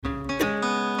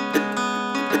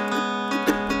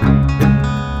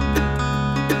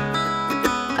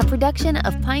production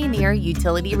of Pioneer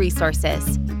Utility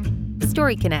Resources.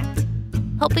 Story Connect,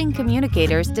 helping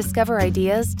communicators discover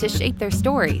ideas to shape their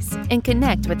stories and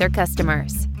connect with their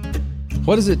customers.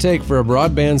 What does it take for a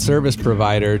broadband service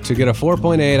provider to get a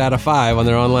 4.8 out of 5 on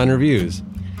their online reviews?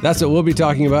 That's what we'll be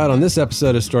talking about on this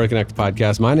episode of Story Connect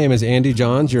podcast. My name is Andy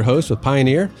Johns, your host with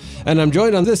Pioneer, and I'm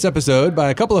joined on this episode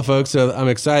by a couple of folks I'm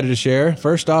excited to share.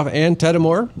 First off, Ann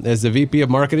Tetamore is the VP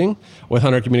of Marketing with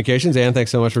Hunter Communications. Ann,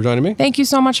 thanks so much for joining me. Thank you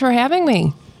so much for having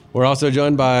me. We're also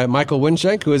joined by Michael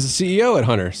Wynschenk, who is the CEO at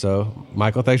Hunter. So,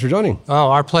 Michael, thanks for joining. Oh,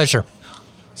 our pleasure.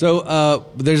 So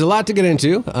there's a lot to get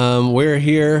into. We're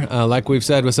here, like we've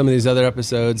said with some of these other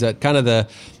episodes, at kind of the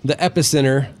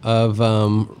epicenter of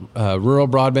rural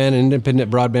broadband and independent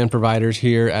broadband providers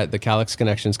here at the Calix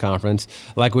Connections Conference.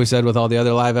 Like we said with all the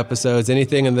other live episodes,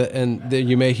 anything that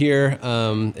you may hear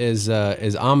is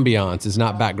ambiance, is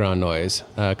not background noise,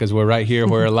 because we're right here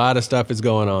where a lot of stuff is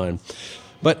going on.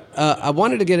 But I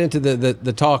wanted to get into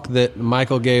the talk that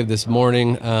Michael gave this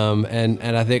morning,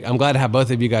 and I think I'm glad to have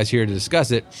both of you guys here to discuss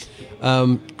it,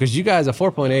 because you guys, a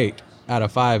 4.8 out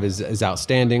of 5 is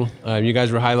outstanding. You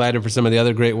guys were highlighted for some of the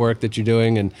other great work that you're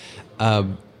doing, and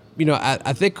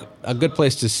I think a good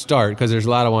place to start, because there's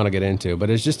a lot I want to get into, but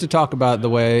it's just to talk about the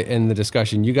way in the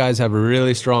discussion you guys have a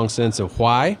really strong sense of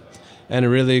why and a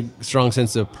really strong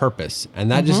sense of purpose,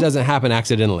 and that just doesn't happen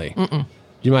accidentally.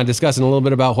 Do you mind discussing a little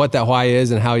bit about what that why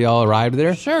is and how y'all arrived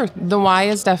there? Sure. The why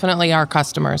is definitely our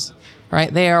customers,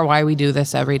 right? They are why we do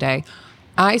this every day.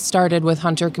 I started with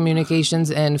Hunter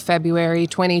Communications in February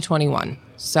 2021.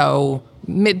 So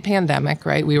mid-pandemic,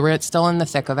 right? We were still in the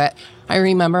thick of it. I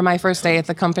remember my first day at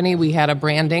the company, we had a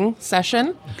branding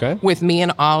session with me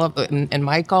and and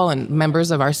Michael and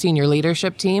members of our senior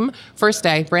leadership team. First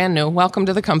day, brand new, welcome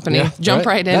to the company. Jump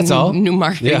right in, That's all. New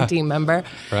marketing team member.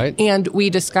 Right. And we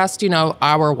discussed,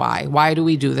 our why. Why do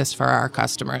we do this for our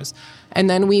customers? And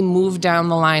then we moved down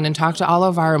the line and talked to all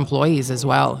of our employees as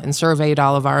well and surveyed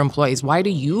all of our employees. Why do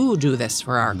you do this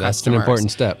for our customers? That's an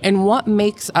important step. And what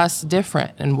makes us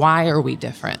different and why are we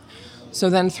different? So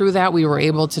then through that, we were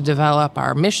able to develop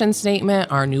our mission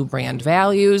statement, our new brand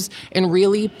values, and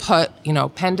really put,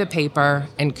 pen to paper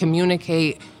and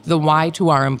communicate the why to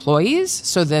our employees.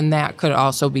 So then that could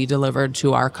also be delivered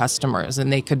to our customers,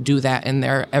 and they could do that in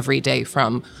their everyday,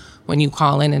 from when you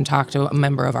call in and talk to a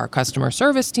member of our customer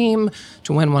service team,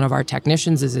 to when one of our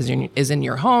technicians is in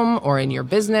your home or in your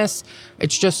business.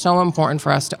 It's just so important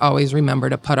for us to always remember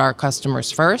to put our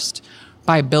customers first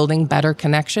by building better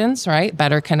connections, right?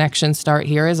 Better connections start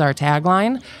here is our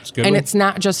tagline. And it's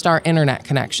not just our internet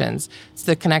connections. It's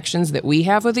the connections that we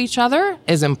have with each other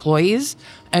as employees,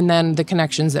 and then the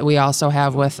connections that we also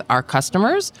have with our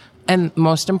customers, and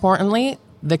most importantly,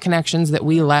 the connections that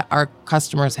we let our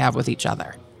customers have with each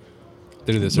other.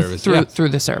 Through the service. Through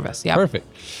the service, yeah.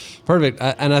 Perfect.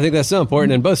 And I think that's so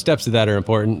important, and both steps of that are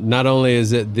important. Not only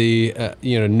is it the,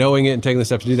 knowing it and taking the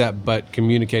steps to do that, but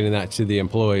communicating that to the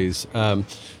employees.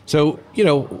 So,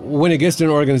 when it gets to an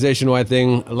organization-wide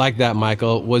thing like that,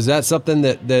 Michael, was that something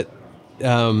that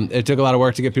it took a lot of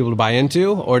work to get people to buy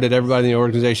into, or did everybody in the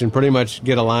organization pretty much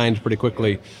get aligned pretty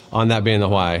quickly on that being the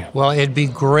why? Well, it'd be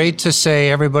great to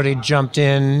say everybody jumped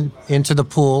into the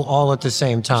pool all at the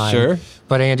same time. Sure.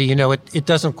 But Andy, it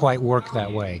doesn't quite work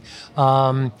that way.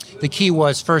 The key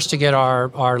was first to get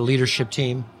our leadership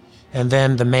team and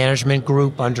then the management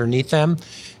group underneath them.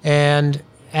 And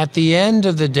at the end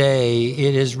of the day,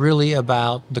 it is really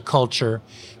about the culture,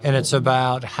 and it's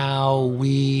about how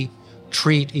we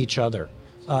treat each other.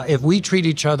 If we treat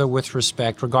each other with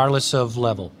respect, regardless of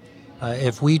level,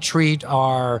 if we treat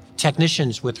our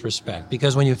technicians with respect,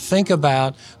 because when you think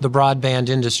about the broadband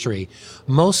industry,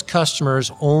 most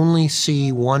customers only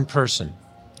see one person.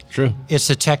 True. It's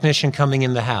the technician coming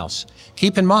in the house.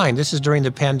 Keep in mind, this is during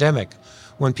the pandemic,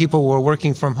 when people were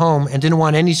working from home and didn't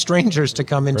want any strangers to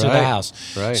come into the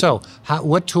house. Right. So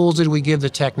what tools did we give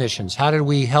the technicians? How did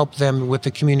we help them with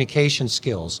the communication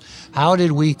skills? How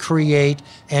did we create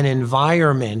an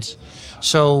environment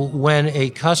so when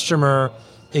a customer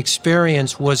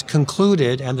experience was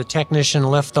concluded and the technician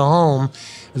left the home,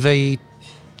 the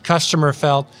customer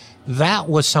felt that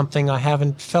was something I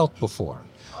haven't felt before.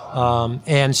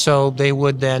 And so they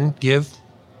would then give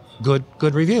good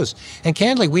reviews. And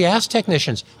candidly, we asked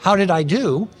technicians, how did I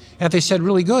do? And if they said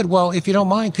really good, well, if you don't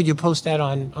mind, could you post that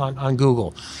on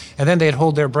Google? And then they'd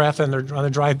hold their breath on the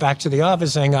drive back to the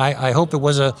office saying, I hope it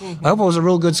was a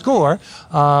real good score.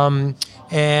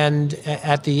 And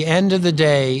at the end of the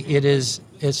day,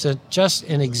 it's just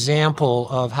an example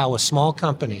of how a small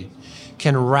company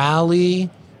can rally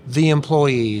the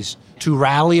employees to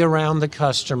rally around the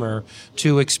customer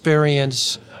to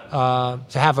experience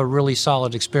have a really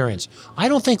solid experience. I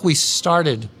don't think we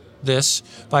started this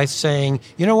by saying,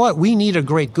 you know what, we need a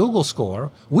great Google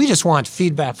score. We just want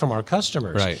feedback from our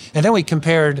customers. Right. And then we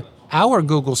compared our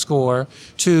Google score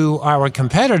to our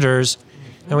competitors,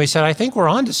 and we said, I think we're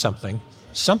onto something.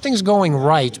 Something's going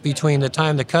right between the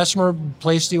time the customer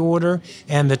placed the order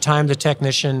and the time the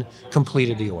technician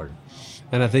completed the order.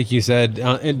 And I think you said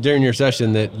during your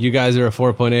session that you guys are a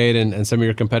 4.8 and some of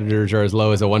your competitors are as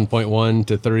low as a 1.1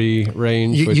 to 3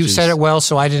 range. You said it well,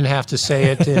 so I didn't have to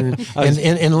say it in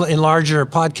larger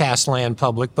podcast land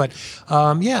public. But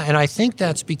and I think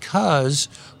that's because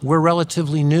we're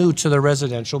relatively new to the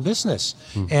residential business.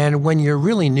 And when you're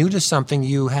really new to something,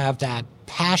 you have that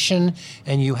passion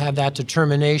and you have that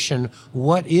determination.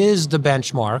 What is the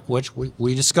benchmark, which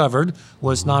we discovered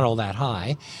was not all that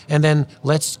high, and then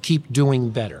let's keep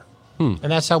doing better. And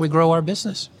that's how we grow our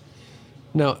business.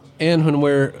 Now, and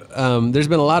when there's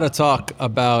been a lot of talk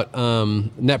about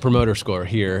Net Promoter Score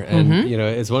here, and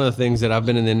it's one of the things that I've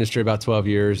been in the industry about 12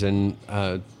 years, and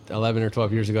 11 or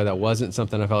 12 years ago, that wasn't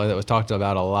something I felt like that was talked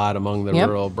about a lot among the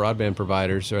rural broadband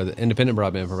providers or the independent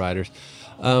broadband providers.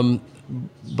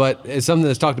 But it's something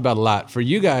that's talked about a lot. For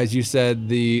you guys, you said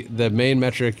the main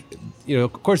metric,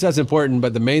 of course that's important,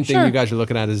 but the main thing you guys are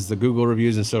looking at is the Google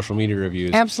reviews and social media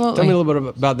reviews. Absolutely. Tell me a little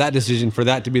bit about that decision for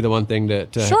that to be the one thing to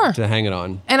hang it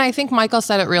on. And I think Michael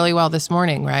said it really well this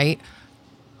morning, right?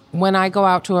 When I go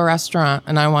out to a restaurant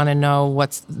and I want to know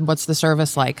what's the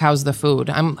service like, how's the food,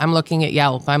 I'm looking at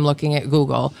Yelp, I'm looking at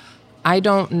Google. I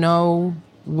don't know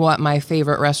what my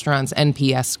favorite restaurant's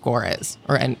NPS score is,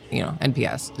 or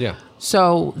NPS. Yeah.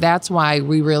 So that's why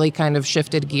we really kind of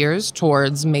shifted gears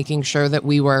towards making sure that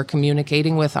we were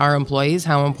communicating with our employees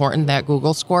how important that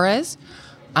Google score is.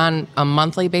 On a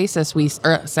monthly basis, we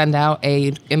send out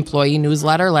a employee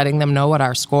newsletter letting them know what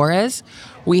our score is.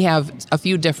 We have a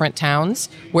few different towns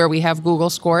where we have Google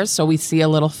scores, so we see a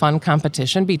little fun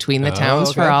competition between the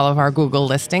towns for all of our Google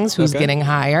listings, who's getting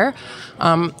higher.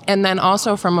 And then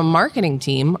also from a marketing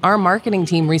team, our marketing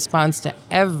team responds to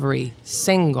every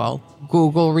single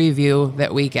Google review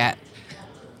that we get.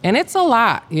 And it's a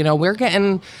lot. We're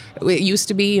getting, it used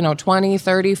to be, 20,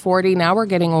 30, 40. Now we're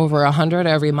getting over 100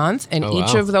 every month. And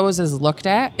each of those is looked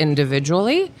at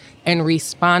individually and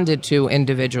responded to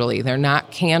individually. They're not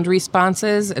canned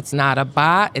responses. It's not a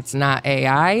bot. It's not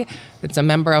AI. It's a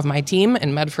member of my team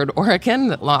in Medford, Oregon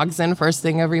that logs in first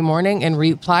thing every morning and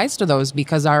replies to those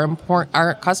because our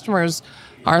customers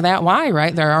are that why,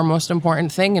 right? They're our most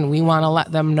important thing. And we want to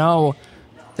let them know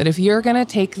that if you're going to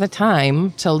take the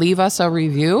time to leave us a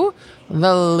review,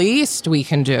 the least we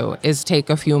can do is take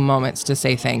a few moments to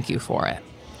say thank you for it.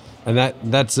 And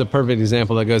that's a perfect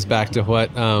example that goes back to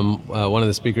what one of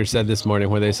the speakers said this morning,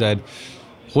 where they said,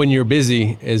 when you're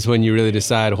busy is when you really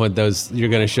decide when you're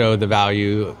going to show the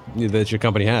value that your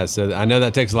company has. So I know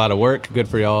that takes a lot of work. Good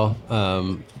for y'all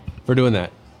for doing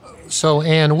that. So,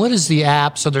 Ann, what is the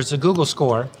app? So there's a Google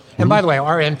score. And by the way,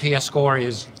 our NPS score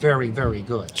is very, very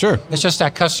good. Sure. It's just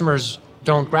that customers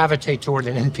don't gravitate toward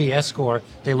an NPS score.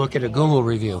 They look at a Google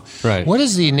review. Right. What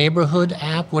is the neighborhood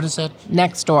app? What is that?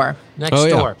 Nextdoor.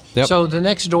 Nextdoor. Yeah. Yep. So the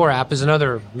Nextdoor app is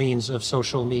another means of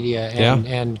social media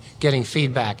and getting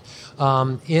feedback.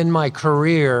 In my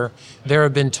career, there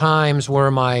have been times where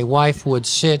my wife would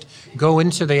go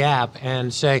into the app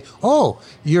and say, "Oh,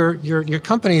 your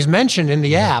company's mentioned in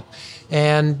the app,"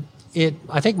 and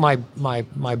I think my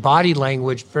body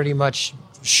language pretty much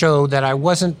showed that I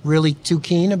wasn't really too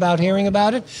keen about hearing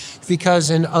about it,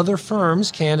 because in other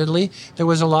firms, candidly, there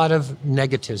was a lot of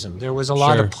negativism. There was a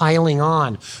lot of piling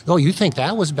on. Oh, you think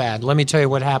that was bad? Let me tell you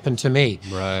what happened to me.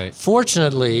 Right.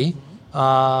 Fortunately,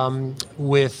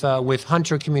 with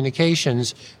Hunter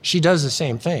Communications, she does the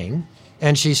same thing.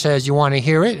 And she says, "You want to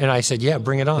hear it?" And I said, "Yeah,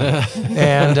 bring it on."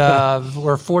 And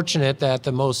we're fortunate that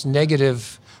the most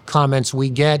negative comments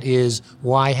we get is,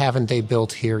 "Why haven't they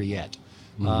built here yet?"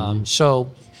 So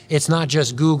it's not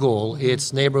just Google,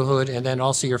 it's neighborhood, and then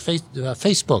also your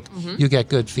Facebook. You get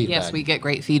good feedback. Yes, we get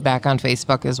great feedback on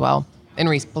Facebook as well, and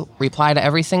reply to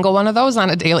every single one of those on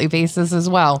a daily basis as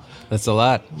well. That's a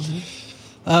lot.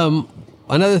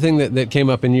 Another thing that came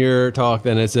up in your talk,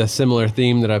 then, it's a similar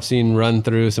theme that I've seen run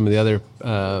through some of the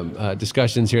other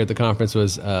discussions here at the conference,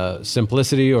 was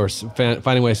simplicity, or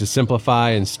finding ways to simplify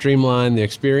and streamline the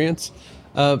experience.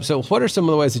 So what are some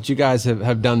of the ways that you guys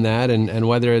have done that, and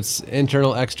whether it's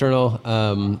internal, external,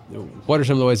 what are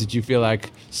some of the ways that you feel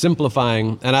like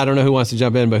simplifying, and I don't know who wants to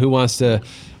jump in, but who wants to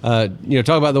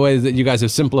talk about the ways that you guys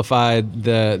have simplified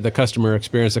the customer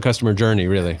experience, the customer journey,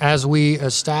 really? As we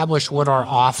established what our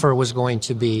offer was going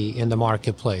to be in the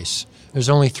marketplace, there's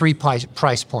only 3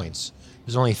 price points.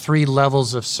 There's only 3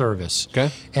 levels of service.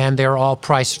 Okay. And they're all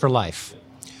priced for life.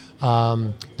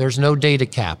 There's no data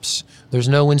caps. There's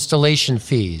no installation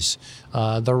fees.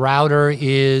 The router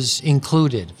is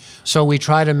included. So we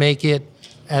try to make it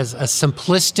as a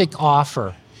simplistic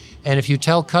offer. And if you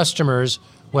tell customers,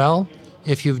 well,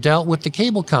 if you've dealt with the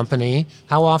cable company,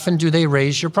 how often do they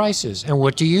raise your prices? And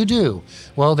what do you do?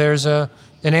 Well, there's an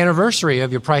anniversary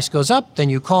of your price goes up, then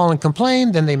you call and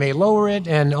complain, then they may lower it,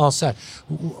 and all set.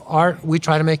 We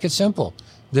try to make it simple.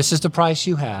 This is the price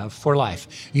you have for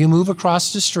life. You move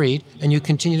across the street and you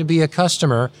continue to be a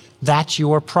customer, that's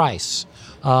your price.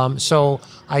 So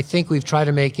I think we've tried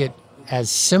to make it as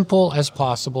simple as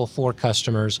possible for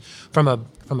customers from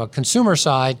a consumer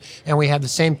side, and we have the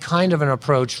same kind of an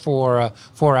approach for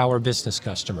our business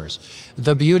customers.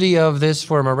 The beauty of this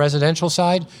from a residential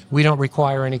side, we don't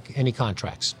require any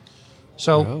contracts.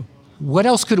 So what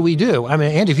else could we do? I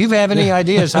mean, Andy, if you have any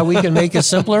ideas how we can make it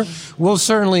simpler, we'll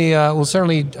certainly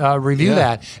review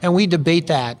that. And we debate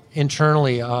that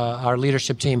internally, our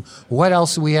leadership team. What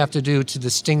else do we have to do to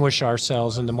distinguish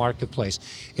ourselves in the marketplace?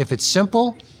 If it's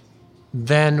simple,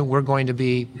 then we're going to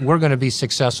be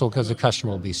successful because the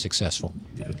customer will be successful.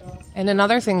 And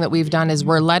another thing that we've done is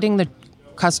we're letting the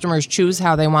customers choose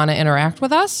how they want to interact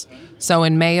with us. So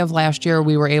in May of last year,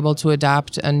 we were able to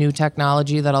adopt a new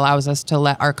technology that allows us to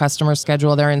let our customers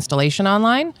schedule their installation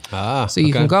online. So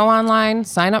you can go online,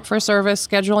 sign up for service,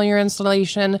 schedule your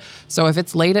installation. So if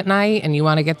it's late at night and you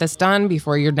want to get this done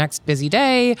before your next busy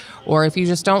day, or if you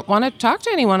just don't want to talk to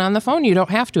anyone on the phone, you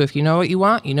don't have to. If you know what you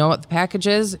want, you know what the package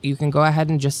is, you can go ahead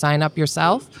and just sign up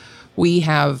yourself. We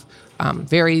have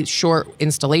very short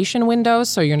installation windows,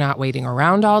 so you're not waiting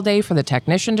around all day for the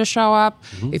technician to show up.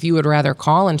 If you would rather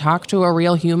call and talk to a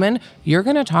real human, you're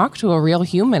going to talk to a real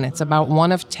human. It's about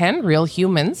 1 of 10 real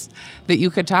humans that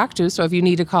you could talk to. So if you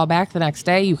need to call back the next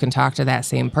day, you can talk to that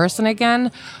same person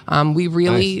again. We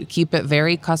really keep it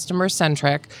very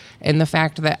customer-centric in the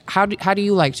fact that how do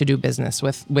you like to do business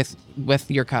with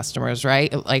your customers,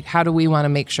 right? Like, how do we want to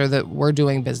make sure that we're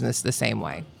doing business the same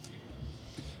way?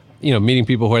 Meeting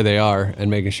people where they are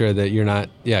and making sure that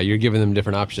you're giving them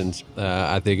different options,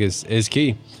 I think is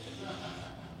key.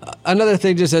 Another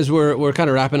thing, just as we're kind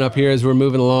of wrapping up here, as we're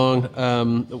moving along,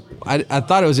 I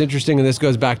thought it was interesting, and this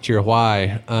goes back to your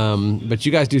why, but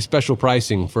you guys do special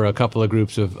pricing for a couple of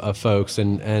groups of folks,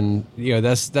 and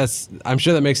that's I'm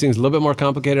sure that makes things a little bit more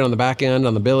complicated on the back end,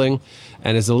 on the billing,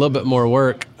 and it's a little bit more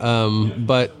work.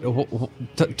 But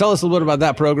tell us a little bit about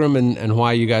that program and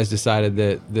why you guys decided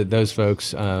that those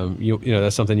folks,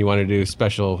 that's something you want to do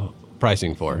special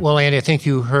pricing for. Well, Andy, I think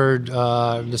you heard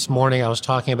this morning I was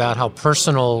talking about how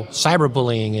personal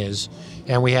cyberbullying is,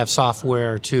 and we have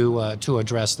software to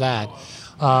address that.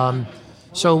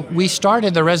 So we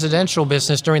started the residential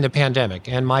business during the pandemic,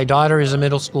 and my daughter is a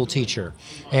middle school teacher,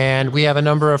 and we have a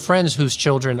number of friends whose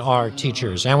children are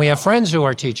teachers, and we have friends who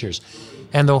are teachers,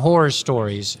 and the horror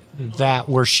stories that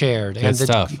were shared, and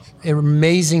the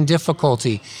amazing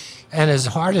difficulty. And as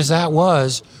hard as that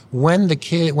was, when the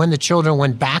children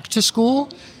went back to school,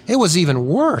 it was even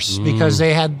worse because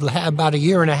they had about a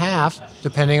year and a half,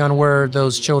 depending on where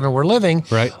those children were living,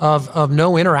 of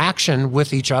no interaction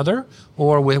with each other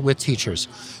or with teachers.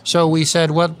 So we said,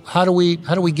 how do we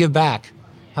give back?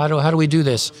 How do we do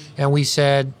this? And we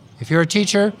said, if you're a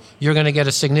teacher, you're going to get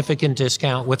a significant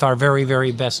discount with our very,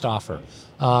 very best offer.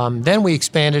 Then we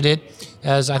expanded it,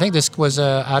 as I think this was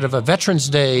out of a Veterans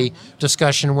Day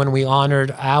discussion when we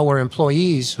honored our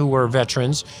employees who were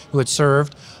veterans, who had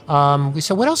served. We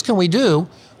said, what else can we do?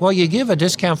 Well, you give a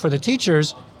discount for the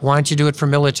teachers, why don't you do it for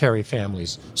military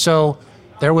families? So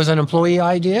there was an employee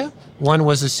idea, one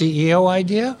was a CEO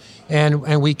idea,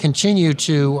 and we continue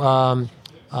to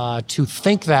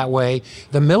think that way.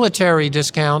 The military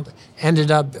discount ended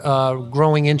up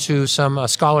growing into some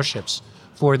scholarships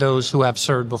for those who have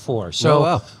served before.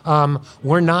 So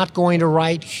we're not going to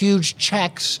write huge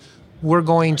checks. We're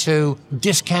going to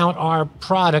discount our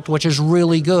product, which is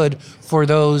really good for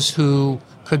those who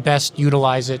could best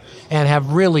utilize it and have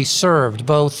really served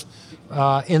both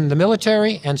in the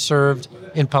military and served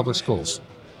in public schools.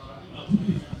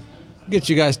 Get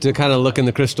you guys to kind of look in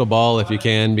the crystal ball if you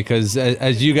can, because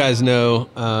as you guys know,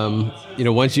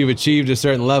 once you've achieved a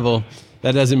certain level,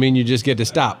 that doesn't mean you just get to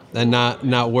stop and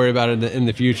not worry about it in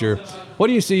the future. What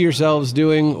do you see yourselves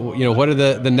doing? What are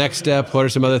the next steps? What are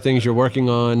some other things you're working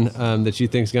on that you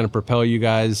think is going to propel you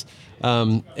guys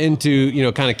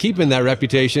into kind of keeping that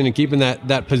reputation and keeping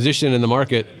that position in the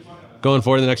market going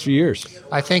forward in the next few years?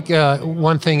 I think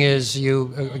one thing is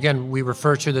we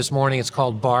refer to this morning, it's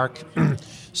called BARC,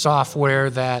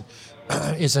 software that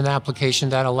is an application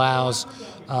that allows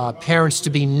parents to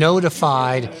be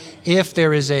notified if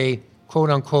there is a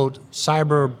quote-unquote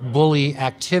cyber bully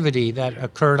activity that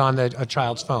occurred on a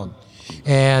child's phone.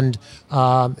 And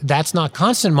that's not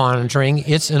constant monitoring,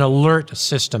 it's an alert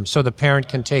system so the parent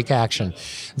can take action.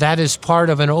 That is part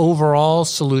of an overall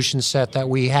solution set that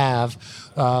we have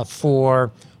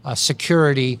for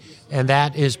security, and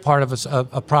that is part of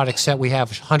a product set we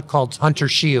have called Hunter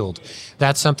Shield.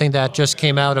 That's something that just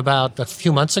came out about a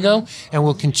few months ago, and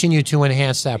we'll continue to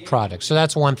enhance that product. So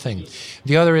that's one thing.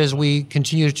 The other is we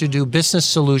continue to do business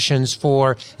solutions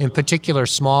for, in particular,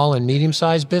 small and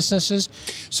medium-sized businesses.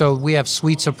 So we have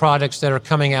suites of products that are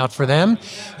coming out for them.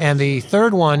 And the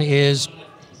third one is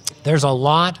there's a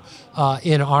lot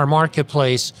in our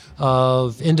marketplace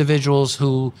of individuals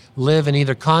who live in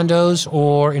either condos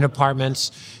or in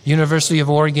apartments. University of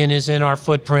Oregon is in our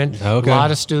footprint. Okay. A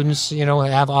lot of students,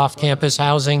 have off-campus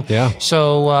housing. Yeah.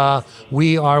 So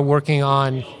we are working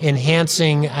on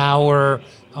enhancing our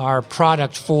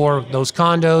product for those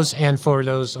condos and for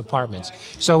those apartments.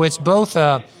 So it's both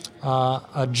a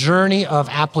journey of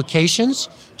applications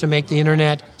to make the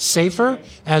internet safer,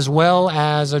 as well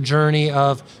as a journey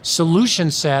of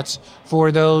solution sets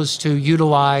for those to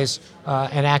utilize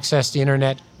and access the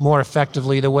internet more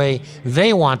effectively the way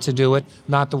they want to do it,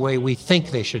 not the way we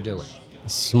think they should do it.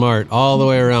 Smart, all the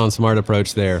way around, smart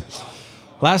approach there.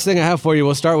 Last thing I have for you,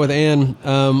 we'll start with Ann.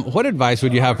 What advice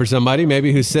would you have for somebody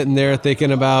maybe who's sitting there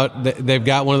thinking about they've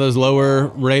got one of those lower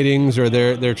ratings, or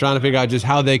they're trying to figure out just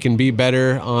how they can be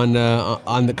better on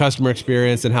the customer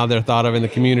experience and how they're thought of in the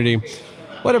community?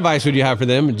 What advice would you have for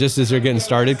them just as they're getting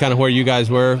started, kind of where you guys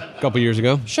were a couple years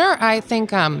ago? Sure. I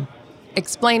think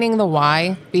explaining the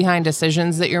why behind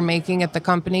decisions that you're making at the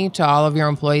company to all of your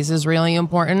employees is really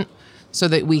important, so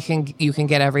that you can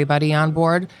get everybody on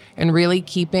board, and really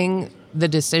keeping the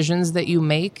decisions that you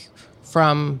make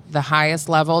from the highest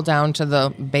level down to the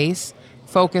base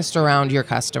focused around your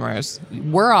customers.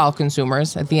 We're all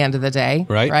consumers at the end of the day,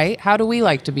 right? How do we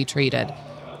like to be treated?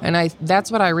 And that's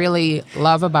what I really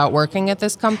love about working at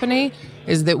this company,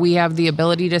 is that we have the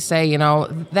ability to say,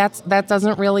 that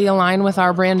doesn't really align with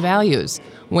our brand values.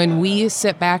 When we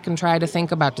sit back and try to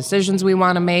think about decisions we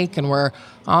want to make, and we're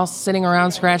all sitting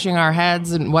around scratching our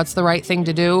heads and what's the right thing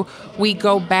to do, we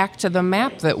go back to the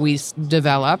map that we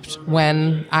developed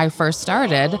when I first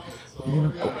started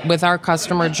with our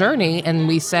customer journey, and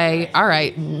we say, all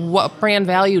right, what brand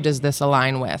value does this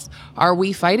align with? Are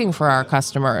we fighting for our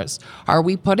customers? Are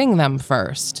we putting them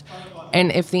first?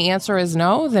 And if the answer is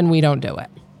no, then we don't do it.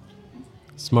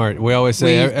 Smart. We always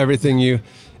say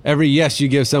every yes you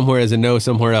give somewhere is a no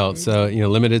somewhere else. So,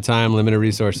 limited time, limited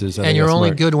resources. And you're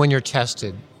only good when you're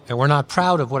tested. And we're not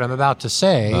proud of what I'm about to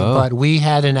say, but we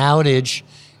had an outage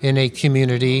in a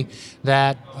community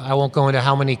that I won't go into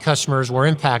how many customers were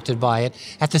impacted by it.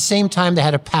 At the same time, they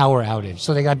had a power outage,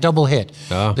 so they got double hit.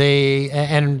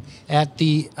 And at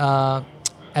the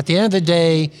end of the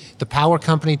day, the power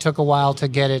company took a while to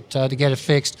get it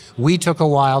fixed. We took a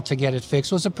while to get it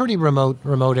fixed. It was a pretty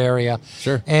remote area.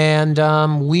 Sure.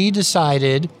 And we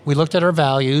decided, we looked at our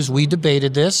values, we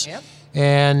debated this. Yep.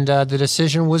 And the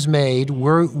decision was made.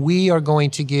 We are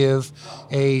going to give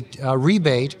a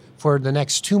rebate for the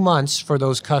next 2 months for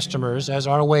those customers as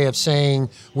our way of saying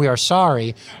we are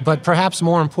sorry. But perhaps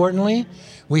more importantly,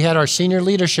 we had our senior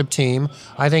leadership team.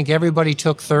 I think everybody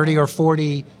took 30 or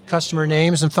 40 customer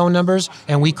names and phone numbers,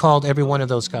 and we called every one of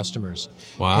those customers.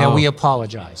 Wow. And we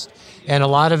apologized. And a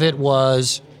lot of it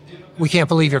was, we can't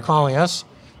believe you're calling us.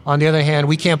 On the other hand,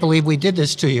 we can't believe we did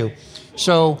this to you.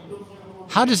 So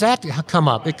how does that come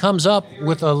up? It comes up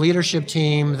with a leadership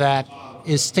team that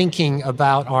is thinking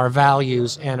about our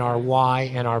values and our why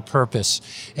and our purpose.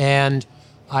 And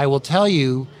I will tell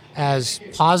you, as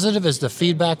positive as the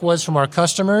feedback was from our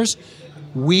customers,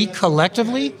 we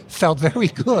collectively felt very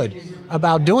good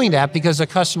about doing that because the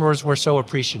customers were so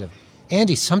appreciative.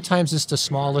 Andy, sometimes it's the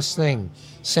smallest thing.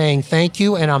 Saying thank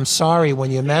you and I'm sorry when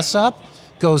you mess up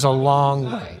goes a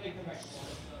long way.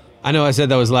 I know I said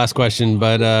that was the last question,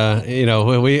 but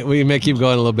we may keep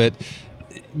going a little bit.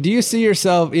 Do you see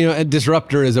yourself, a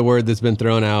disruptor is a word that's been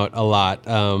thrown out a lot,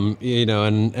 and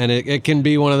it can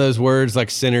be one of those words like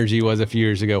synergy was a few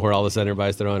years ago where all of a sudden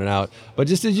everybody's throwing it out. But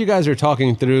just as you guys are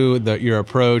talking through your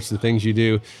approach, the things you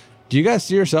do you guys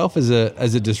see yourself as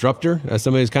a disruptor, as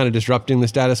somebody who's kind of disrupting the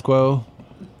status quo?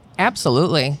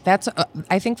 Absolutely.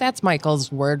 I think that's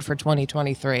Michael's word for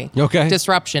 2023. Okay.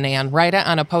 Disruption, Ann. Write it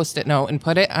on a Post-it note and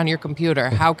put it on your computer.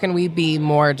 How can we be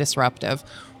more disruptive?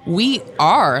 We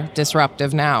are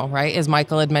disruptive now, right? As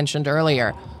Michael had mentioned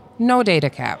earlier. No data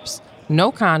caps,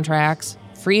 no contracts,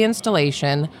 free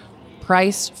installation,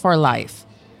 price for life.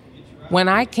 When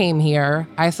I came here,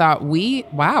 I thought,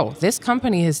 wow, this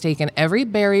company has taken every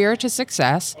barrier to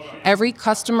success, every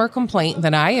customer complaint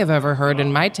that I have ever heard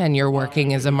in my tenure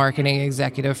working as a marketing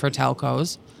executive for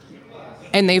telcos,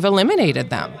 and they've eliminated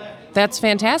them. That's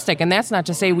fantastic. And that's not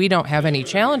to say we don't have any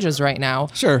challenges right now.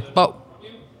 Sure. But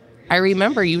I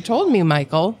remember you told me,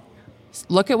 Michael,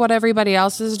 look at what everybody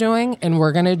else is doing, and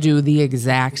we're going to do the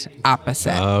exact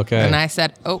opposite. Okay. And I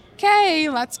said, okay,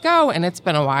 let's go. And it's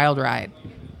been a wild ride.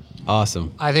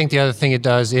 Awesome. I think the other thing it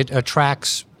does, it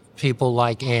attracts people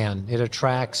like Ann. It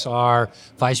attracts our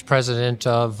vice president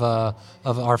of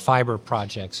our fiber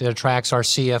projects. It attracts our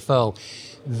CFO.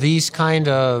 These kind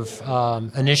of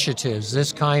initiatives,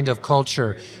 this kind of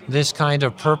culture, this kind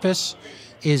of purpose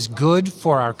is good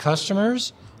for our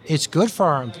customers. It's good for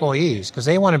our employees because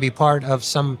they want to be part of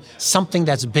something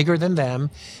that's bigger than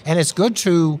them, and it's good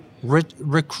to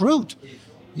recruit.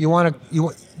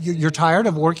 You're tired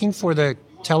of working for the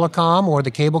telecom or the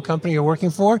cable company you're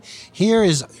working for.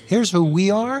 Here's who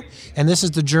we are, and this is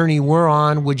the journey we're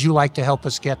on. Would you like to help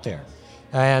us get there?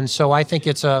 And so I think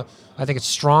it's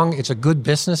strong. It's a good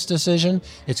business decision.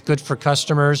 It's good for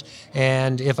customers.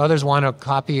 And if others want to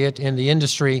copy it in the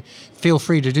industry, feel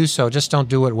free to do so. Just don't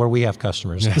do it where we have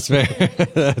customers. That's fair.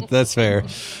 That's fair.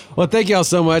 Well, thank you all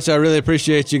so much. I really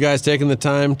appreciate you guys taking the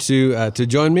time to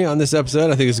join me on this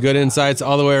episode. I think it's good insights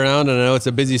all the way around. And I know it's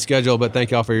a busy schedule, but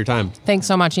thank you all for your time. Thanks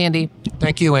so much, Andy.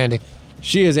 Thank you, Andy.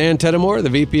 She is Ann Tetamore, the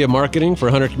VP of Marketing for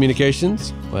Hunter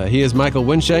Communications. He is Michael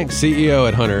Wynschenk, CEO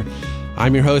at Hunter.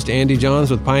 I'm your host, Andy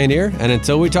Johns with Pioneer, and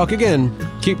until we talk again,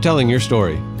 keep telling your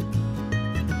story.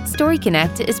 Story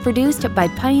Connect is produced by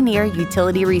Pioneer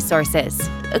Utility Resources,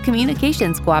 a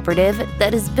communications cooperative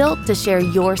that is built to share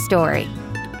your story.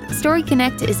 Story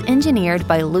Connect is engineered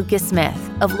by Lucas Smith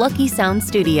of Lucky Sound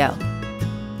Studio.